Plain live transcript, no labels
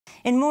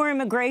In more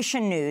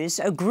immigration news,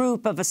 a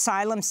group of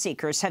asylum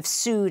seekers have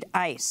sued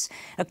ICE,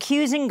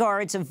 accusing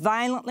guards of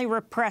violently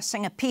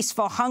repressing a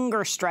peaceful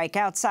hunger strike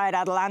outside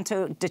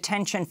Adelanto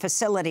detention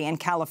facility in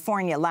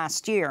California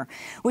last year,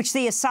 which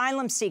the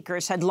asylum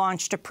seekers had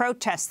launched to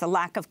protest the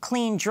lack of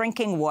clean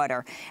drinking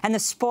water and the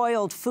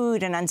spoiled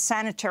food and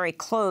unsanitary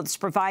clothes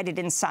provided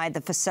inside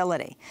the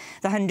facility.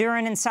 The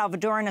Honduran and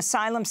Salvadoran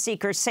asylum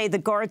seekers say the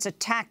guards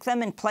attacked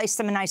them and placed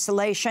them in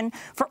isolation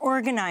for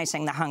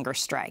organizing the hunger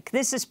strike.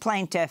 This is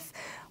plaintiff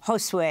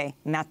Josué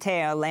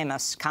Mateo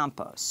Lemus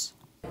Campos.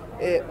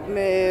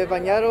 Me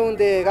bañaron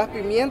de gas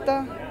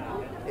pimienta,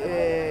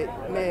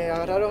 me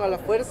agarraron a la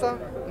fuerza,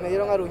 me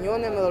dieron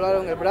aruñones, me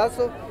doblaron el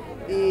brazo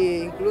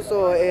e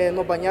incluso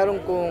nos bañaron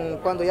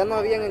cuando ya nos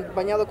habían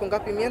bañado con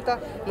gas pimienta,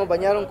 nos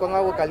bañaron con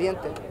agua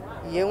caliente.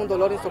 Y es un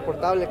dolor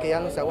insoportable que ya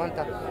no se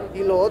aguanta.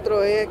 Y lo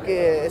otro es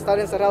que estar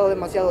encerrado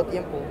demasiado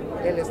tiempo,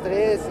 el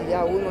estrés, y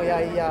ya uno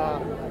ya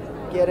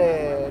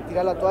quiere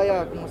tirar la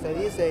toalla, como se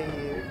dice,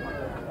 y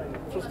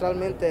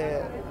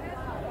frustralmente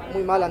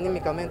muy mal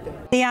anímicamente.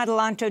 The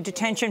Adelanto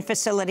detention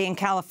facility in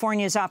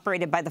California is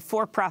operated by the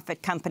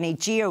for-profit company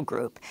GEO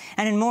Group.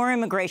 And in more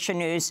immigration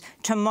news,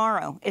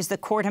 tomorrow is the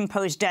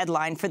court-imposed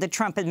deadline for the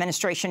Trump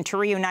administration to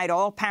reunite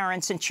all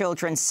parents and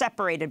children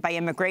separated by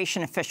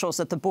immigration officials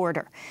at the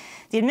border.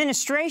 The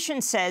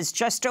administration says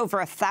just over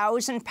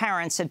 1,000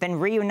 parents have been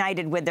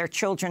reunited with their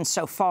children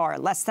so far.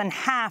 Less than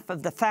half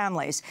of the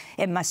families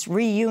it must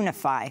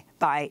reunify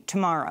by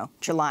tomorrow,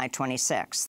 July 26th.